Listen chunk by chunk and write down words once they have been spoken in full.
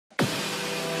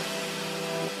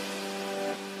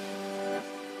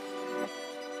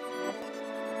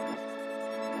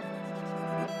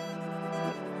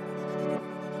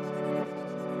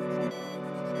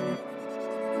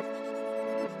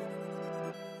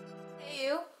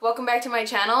welcome back to my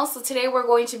channel. So today we're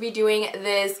going to be doing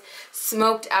this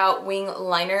smoked out wing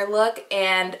liner look,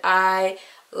 and I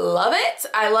love it.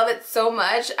 I love it so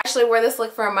much. I actually wore this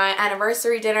look for my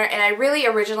anniversary dinner, and I really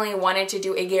originally wanted to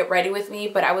do a get ready with me,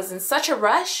 but I was in such a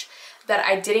rush that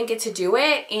I didn't get to do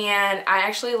it, and I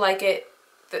actually like it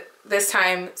this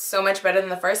time so much better than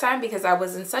the first time because I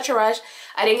was in such a rush.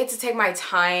 I didn't get to take my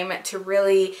time to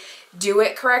really do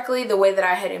it correctly the way that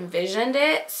I had envisioned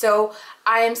it. So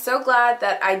I am so glad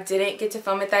that I didn't get to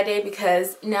film it that day,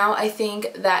 because now I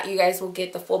think that you guys will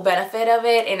get the full benefit of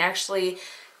it and actually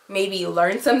maybe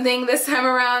learn something this time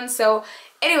around. So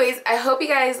anyways, I hope you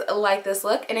guys like this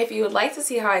look, and if you would like to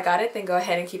see how I got it, then go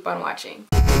ahead and keep on watching.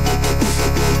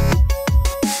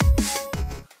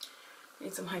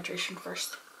 Need some hydration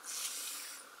first.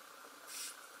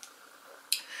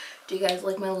 Do you guys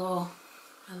like my little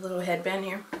headband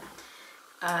here?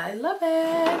 I love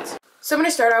it. So I'm going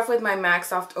to start off with my MAC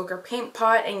Soft Ochre Paint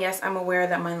Pot, and yes, I'm aware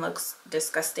that mine looks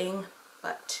disgusting,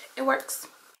 but it works.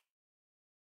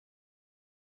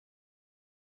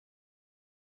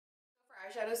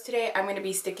 For eyeshadows today, I'm going to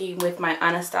be sticking with my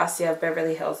Anastasia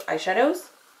Beverly Hills eyeshadows.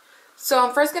 So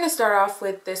I'm first going to start off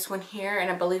with this one here, and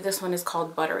I believe this one is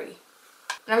called Buttery.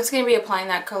 And I'm just going to be applying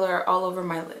that color all over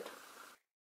my lid.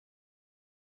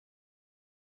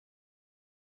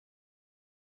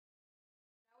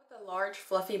 Now with a large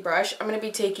fluffy brush, I'm going to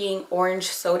be taking Orange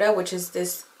Soda, which is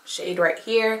this shade right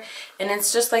here. And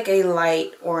it's just like a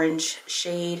light orange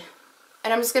shade.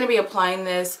 And I'm just going to be applying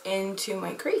this into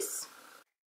my crease.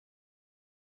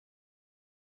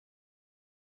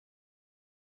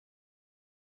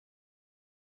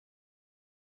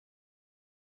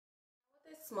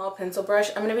 Small pencil brush,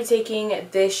 I'm going to be taking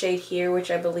this shade here,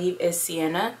 which I believe is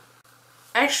Sienna.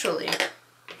 Actually,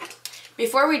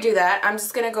 before we do that, I'm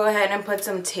just going to go ahead and put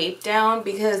some tape down,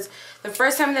 because the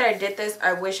first time that I did this,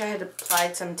 I wish I had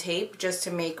applied some tape just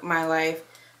to make my life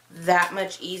that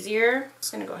much easier. I'm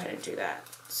just going to go ahead and do that.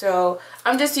 So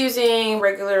I'm just using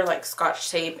regular like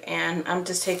Scotch tape, and I'm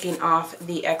just taking off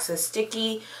the excess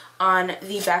sticky on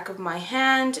the back of my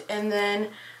hand, and then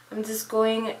I'm just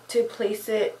going to place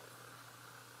it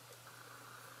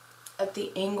at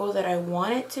the angle that I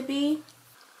want it to be.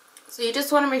 So you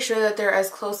just want to make sure that they're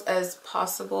as close as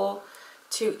possible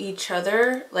to each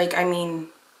other. Like, I mean,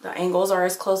 the angles are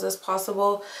as close as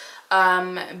possible.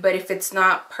 But if it's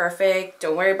not perfect,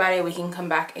 don't worry about it. We can come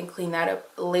back and clean that up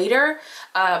later.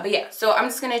 But yeah, so I'm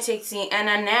just going to take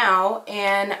Sienna now,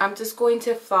 and I'm just going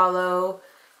to follow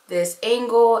this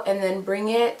angle and then bring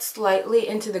it slightly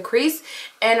into the crease.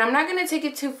 And I'm not going to take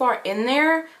it too far in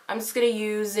there. I'm just going to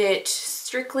use it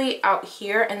strictly out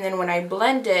here, and then when I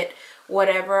blend it,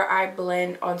 whatever I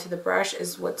blend onto the brush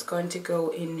is what's going to go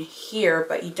in here.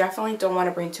 But you definitely don't want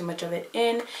to bring too much of it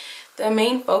in. The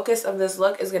main focus of this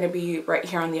look is going to be right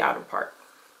here on the outer part.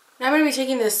 Now I'm going to be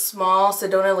taking this small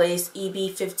Sedona Lace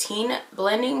EB15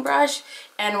 blending brush,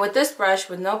 and with this brush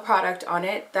with no product on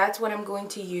it, that's what I'm going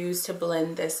to use to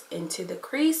blend this into the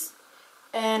crease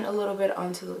and a little bit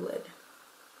onto the lid.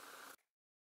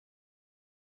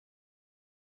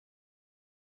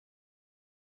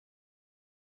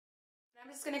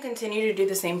 I'm just going to continue to do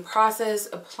the same process,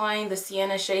 applying the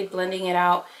Sienna shade, blending it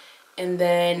out, and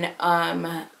then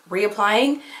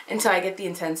reapplying until I get the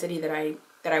intensity that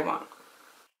I want.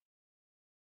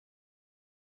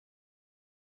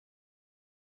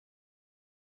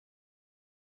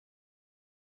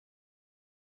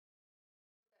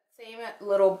 Same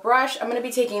little brush. I'm going to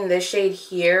be taking this shade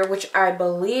here, which I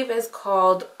believe is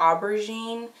called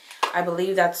Aubergine. I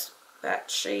believe that's that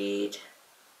shade.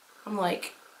 I'm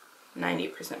like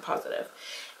 90% positive.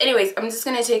 Anyways, I'm just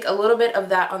going to take a little bit of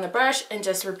that on the brush and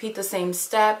just repeat the same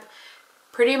step.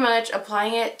 Pretty much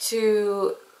applying it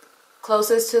to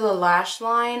closest to the lash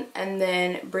line, and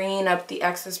then bringing up the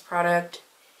excess product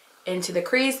into the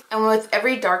crease. And with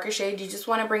every darker shade, you just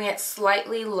want to bring it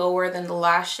slightly lower than the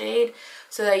last shade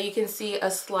so that you can see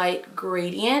a slight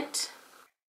gradient.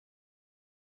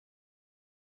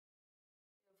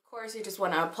 Of course, you just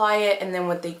want to apply it, and then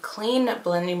with the clean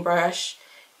blending brush,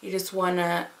 you just want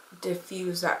to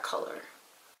diffuse that color.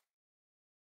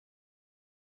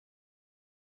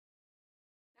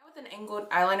 Now with an angled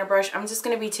eyeliner brush, I'm just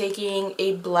going to be taking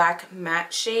a black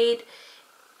matte shade.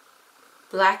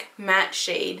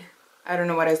 I don't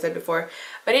know what I said before,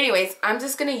 but anyways, I'm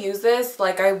just going to use this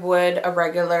like I would a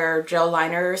regular gel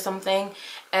liner or something,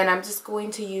 and I'm just going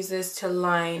to use this to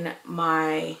line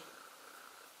my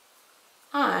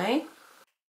eye.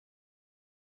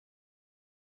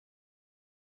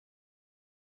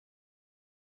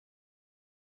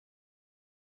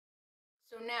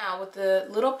 So Now with the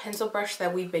little pencil brush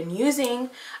that we've been using,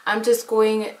 I'm just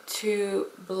going to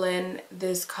blend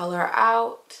this color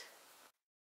out.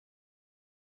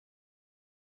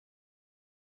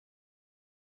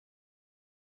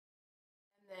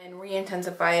 And then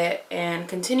re-intensify it and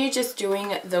continue just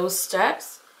doing those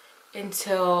steps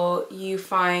until you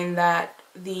find that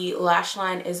the lash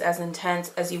line is as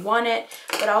intense as you want it,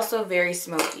 but also very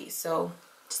smoky. So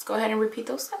just go ahead and repeat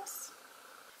those steps.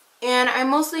 And I'm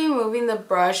mostly moving the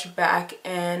brush back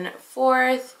and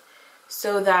forth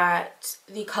so that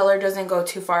the color doesn't go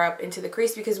too far up into the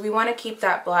crease, because we want to keep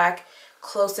that black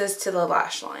closest to the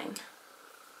lash line.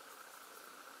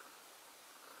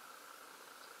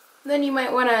 Then you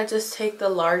might want to just take the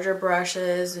larger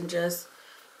brushes and just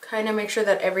kind of make sure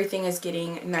that everything is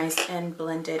getting nice and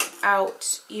blended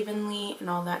out evenly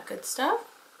and all that good stuff.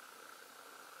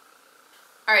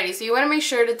 Alrighty, so you want to make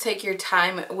sure to take your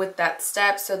time with that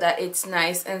step so that it's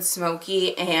nice and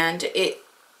smoky and it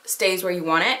stays where you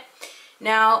want it.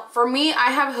 Now, for me,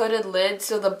 I have hooded lids,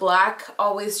 so the black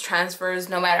always transfers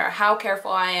no matter how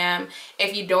careful I am.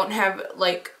 If you don't have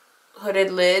like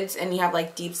hooded lids and you have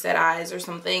like deep set eyes or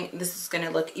something, this is going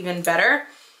to look even better.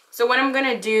 So what I'm going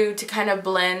to do to kind of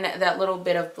blend that little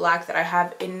bit of black that I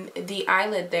have in the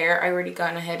eyelid there, I already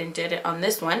gone ahead and did it on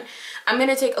this one. I'm going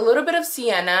to take a little bit of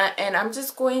sienna and I'm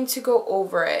just going to go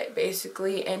over it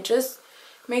basically and just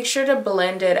make sure to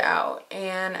blend it out.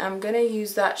 And I'm going to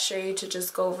use that shade to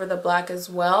just go over the black as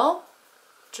well,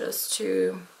 just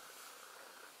to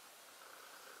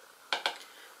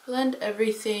blend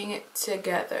everything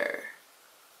together.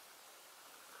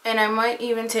 And I might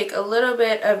even take a little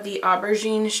bit of the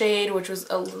aubergine shade, which was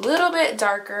a little bit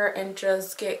darker, and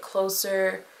just get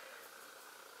closer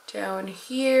down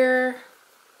here.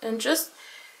 And just,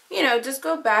 you know, just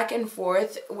go back and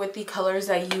forth with the colors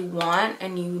that you want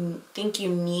and you think you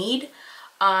need.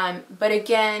 But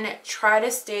again, try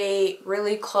to stay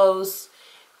really close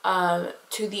to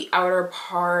the outer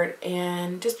part,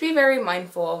 and just be very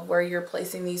mindful of where you're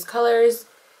placing these colors,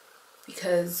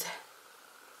 because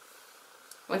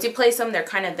once you place them, they're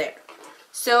kind of there.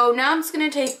 So now I'm just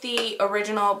going to take the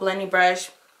original blending brush,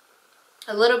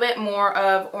 a little bit more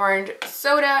of orange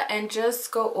soda, and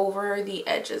just go over the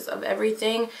edges of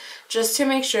everything just to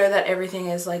make sure that everything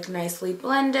is like nicely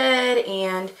blended.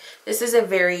 And this is a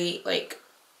very like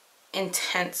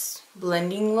intense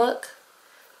blending look,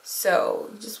 so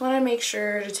you just want to make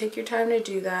sure to take your time to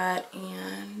do that.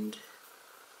 And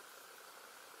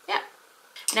yeah,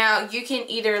 now you can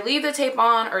either leave the tape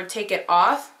on or take it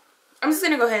off. I'm just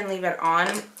going to go ahead and leave it on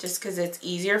just because it's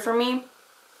easier for me.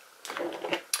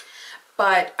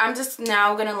 But I'm just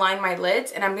now going to line my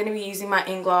lids, and I'm going to be using my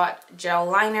Inglot gel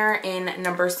liner in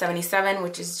number 77,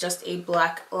 which is just a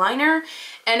black liner.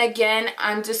 And again,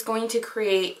 I'm just going to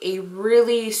create a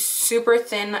really super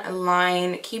thin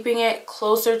line, keeping it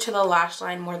closer to the lash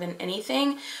line more than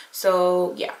anything.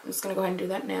 So yeah, I'm just going to go ahead and do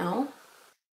that now.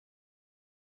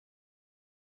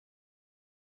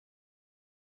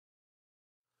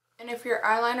 And if your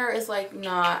eyeliner is like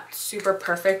not super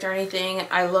perfect or anything,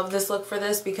 I love this look for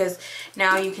this, because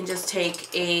now you can just take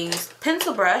a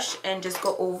pencil brush and just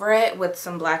go over it with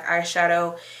some black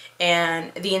eyeshadow,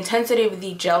 and the intensity of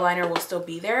the gel liner will still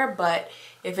be there, but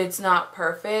if it's not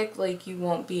perfect, like, you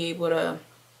won't be able to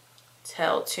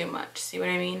tell too much. See what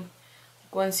I mean?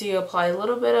 Once you apply a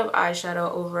little bit of eyeshadow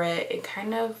over it, it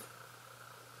kind of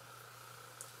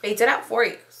fades it out for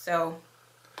you. So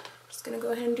just gonna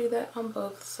go ahead and do that on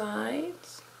both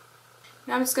sides.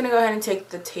 Now I'm just gonna go ahead and take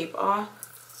the tape off.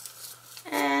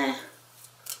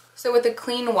 So with a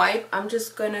clean wipe, I'm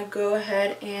just gonna go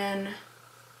ahead and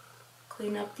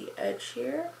clean up the edge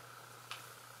here.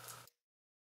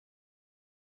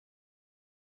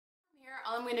 Here,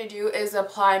 all I'm gonna do is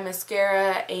apply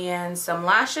mascara and some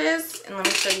lashes, and let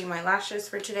me show you my lashes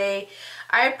for today.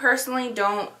 I personally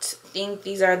don't think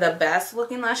these are the best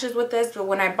looking lashes with this, but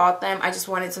when I bought them, I just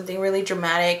wanted something really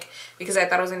dramatic because I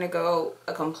thought I was going to go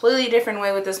a completely different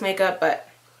way with this makeup, but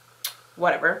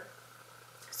whatever.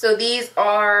 So these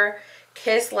are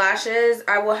Kiss lashes.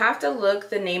 I will have to look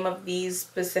the name of these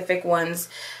specific ones,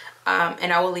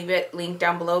 and I will leave it linked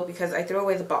down below because I threw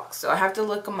away the box, so I have to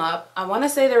look them up. I want to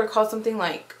say they were called something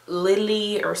like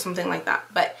Lily or something like that,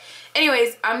 but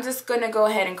anyways, I'm just going to go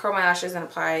ahead and curl my lashes and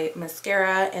apply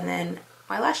mascara and then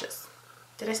my lashes.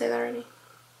 Did I say that already?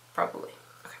 Probably.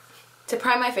 Okay. To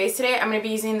prime my face today, I'm going to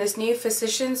be using this new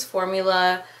Physicians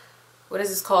Formula, what is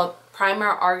this called? Primer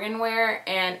Argan Wear,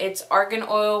 and it's argan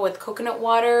oil with coconut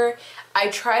water. I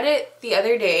tried it the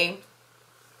other day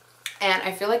and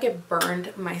I feel like it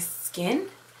burned my skin.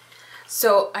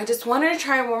 So I just wanted to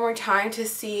try it one more time to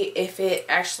see if it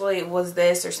actually was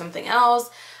this or something else.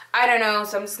 I don't know,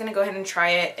 so I'm just gonna go ahead and try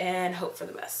it and hope for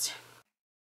the best.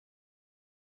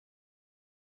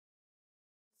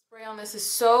 Spray on this is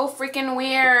so freaking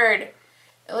weird.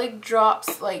 It like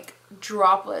drops like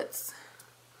droplets.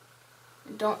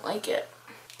 I don't like it.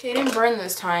 Okay, it didn't burn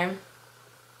this time.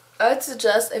 I would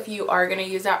suggest if you are gonna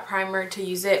use that primer to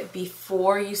use it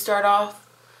before you start off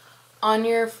on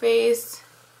your face.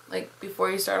 Like before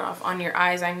you start off on your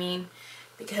eyes, I mean.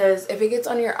 Because if it gets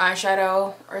on your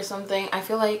eyeshadow or something, I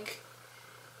feel like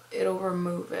it'll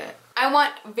remove it. I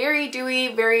want very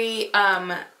dewy, very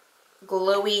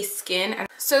glowy skin.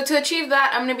 So to achieve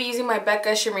that, I'm going to be using my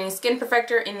Becca Shimmering Skin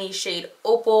Perfector in the shade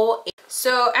Opal.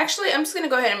 So actually, I'm just going to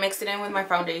go ahead and mix it in with my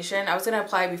foundation. I was going to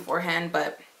apply beforehand,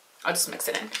 but I'll just mix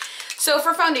it in. So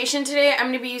for foundation today, I'm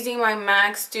going to be using my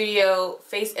MAC Studio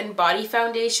Face and Body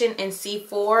Foundation in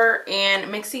C4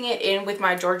 and mixing it in with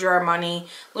my Giorgio Armani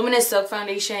Luminous Silk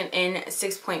Foundation in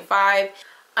 6.5.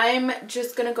 I'm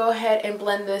just going to go ahead and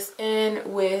blend this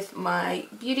in with my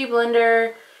Beauty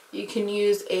Blender. You can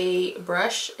use a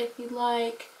brush if you'd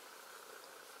like.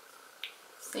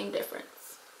 Same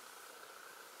difference.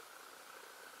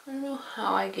 I don't know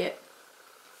how I get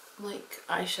like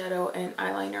eyeshadow and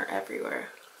eyeliner everywhere.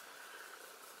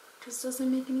 Just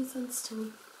doesn't make any sense to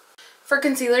me. For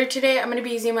concealer today, I'm going to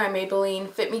be using my Maybelline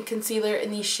Fit Me Concealer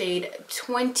in the shade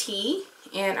 20.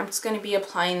 And I'm just going to be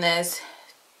applying this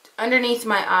underneath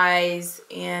my eyes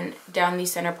and down the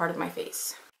center part of my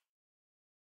face.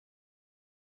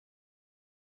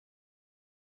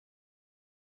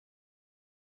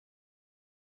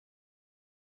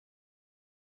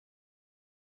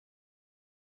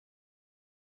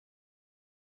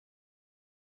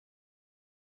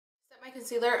 My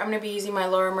concealer, I'm going to be using my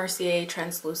Laura Mercier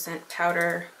translucent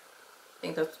powder. I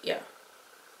think that's, yeah,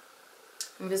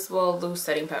 invisible loose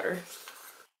setting powder.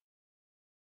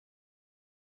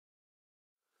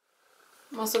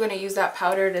 I'm also going to use that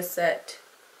powder to set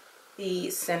the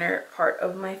center part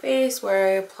of my face where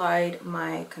I applied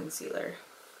my concealer.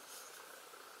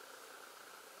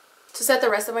 To set the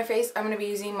rest of my face, I'm going to be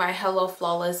using my Hello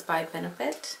Flawless by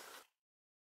Benefit.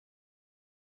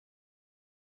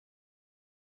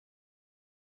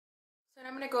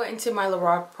 I'm going to go into my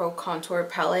Lorac Pro contour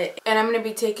palette, and I'm going to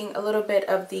be taking a little bit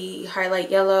of the highlight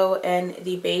yellow and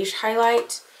the beige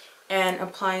highlight and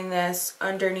applying this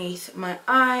underneath my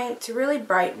eye to really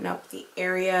brighten up the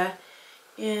area.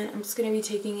 And I'm just going to be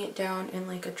taking it down in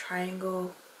like a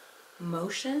triangle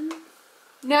motion.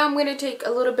 Now I'm going to take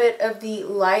a little bit of the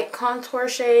light contour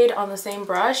shade on the same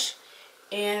brush,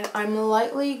 and I'm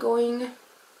lightly going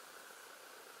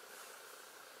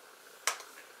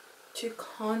to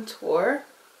contour.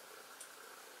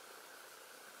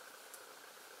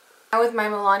 Now with my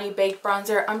Milani Baked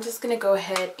bronzer, I'm just going to go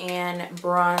ahead and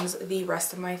bronze the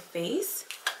rest of my face.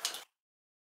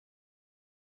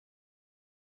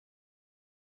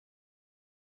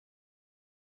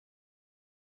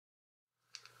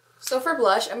 So for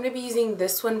blush, I'm going to be using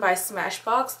this one by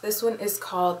Smashbox. This one is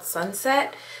called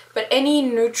Sunset, but any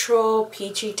neutral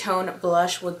peachy tone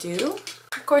blush will do.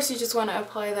 Of course, you just want to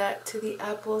apply that to the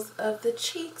apples of the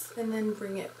cheeks and then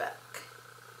bring it back.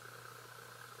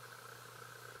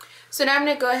 So now I'm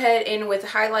going to go ahead in with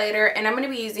highlighter, and I'm going to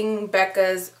be using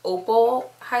Becca's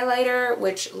Opal highlighter,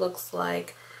 which looks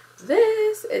like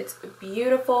this. It's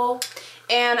beautiful.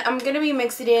 And I'm going to be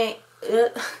mixing it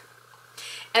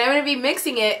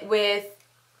with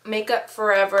Makeup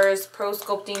Forever's Pro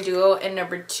Sculpting Duo in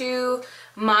number 2.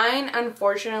 Mine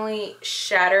unfortunately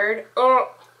shattered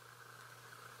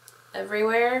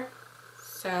everywhere.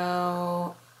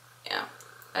 So yeah,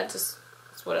 that's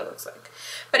what it looks like.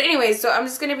 But anyway, so I'm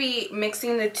just going to be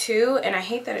mixing the two, and I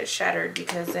hate that it's shattered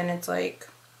because then it's like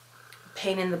a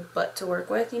pain in the butt to work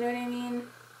with, you know what I mean?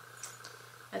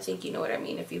 I think you know what I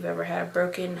mean if you've ever had a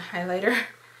broken highlighter.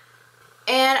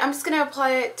 And I'm just going to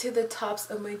apply it to the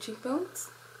tops of my cheekbones.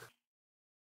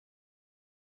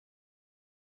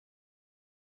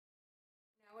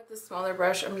 Now with the smaller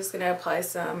brush, I'm just going to apply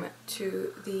some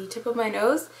to the tip of my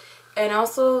nose and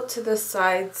also to the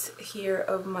sides here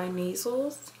of my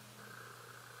nasals.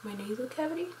 My nasal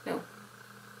cavity? No.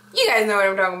 You guys know what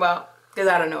I'm talking about, because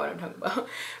I don't know what I'm talking about.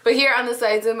 But here on the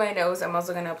sides of my nose, I'm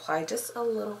also going to apply just a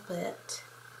little bit.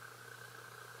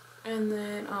 And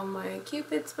then on my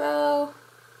Cupid's bow.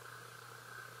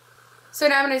 So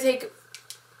now I'm going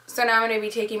to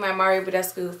be taking my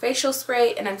Badescu facial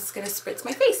spray, and I'm just going to spritz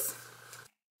my face.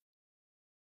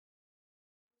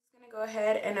 I'm going to go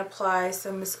ahead and apply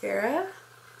some mascara.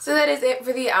 So that is it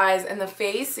for the eyes and the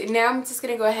face. Now I'm just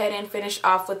going to go ahead and finish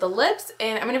off with the lips,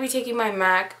 and I'm going to be taking my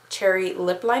MAC Cherry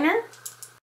Lip Liner.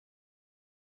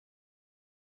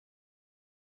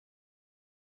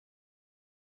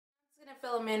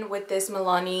 fill them in with this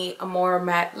Milani Amore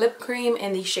Matte Lip Cream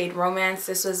in the shade Romance.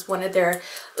 This was one of their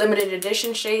limited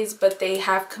edition shades, but they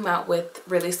have come out with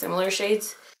really similar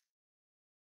shades.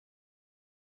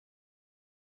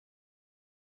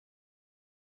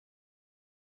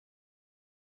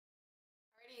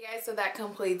 Guys, so that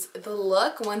completes the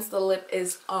look once the lip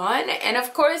is on, and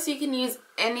of course you can use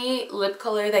any lip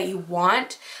color that you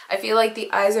want. I feel like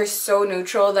the eyes are so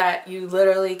neutral that you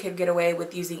literally could get away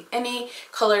with using any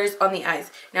colors on the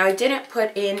eyes. Now I didn't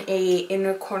put in a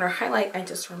inner corner highlight, I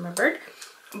just remembered,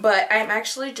 but I'm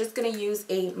actually just going to use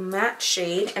a matte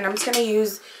shade, and I'm just going to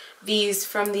use these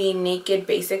from the Naked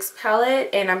Basics palette,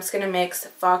 and I'm just going to mix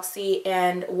Foxy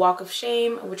and Walk of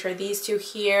Shame, which are these two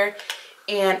here.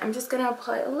 And I'm just going to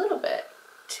apply a little bit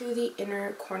to the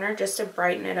inner corner just to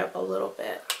brighten it up a little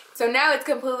bit. So now it's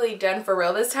completely done for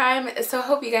real this time. So I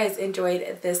hope you guys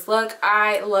enjoyed this look.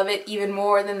 I love it even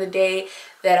more than the day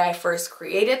that I first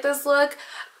created this look.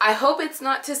 I hope it's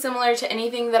not too similar to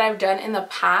anything that I've done in the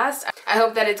past. I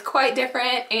hope that it's quite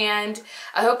different, and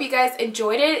I hope you guys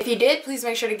enjoyed it. If you did, please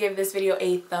make sure to give this video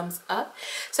a thumbs up.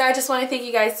 So I just want to thank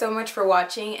you guys so much for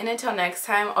watching, and until next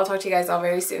time, I'll talk to you guys all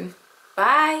very soon.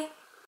 Bye!